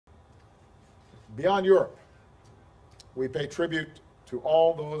Beyond Europe, we pay tribute to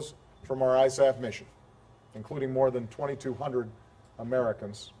all those from our ISAF mission, including more than 2,200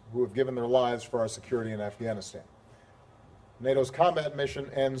 Americans who have given their lives for our security in Afghanistan. NATO's combat mission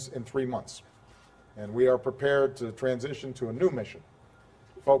ends in 3 months, and we are prepared to transition to a new mission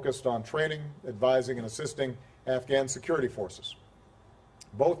focused on training, advising, and assisting Afghan security forces.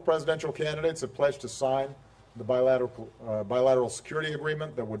 Both presidential candidates have pledged to sign the bilateral security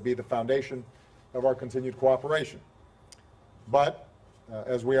agreement that would be the foundation of our continued cooperation. But,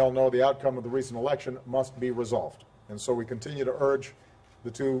 as we all know, the outcome of the recent election must be resolved. And so we continue to urge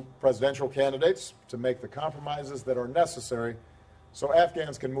the two presidential candidates to make the compromises that are necessary so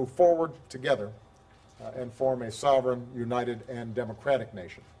Afghans can move forward together and form a sovereign, united, and democratic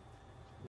nation.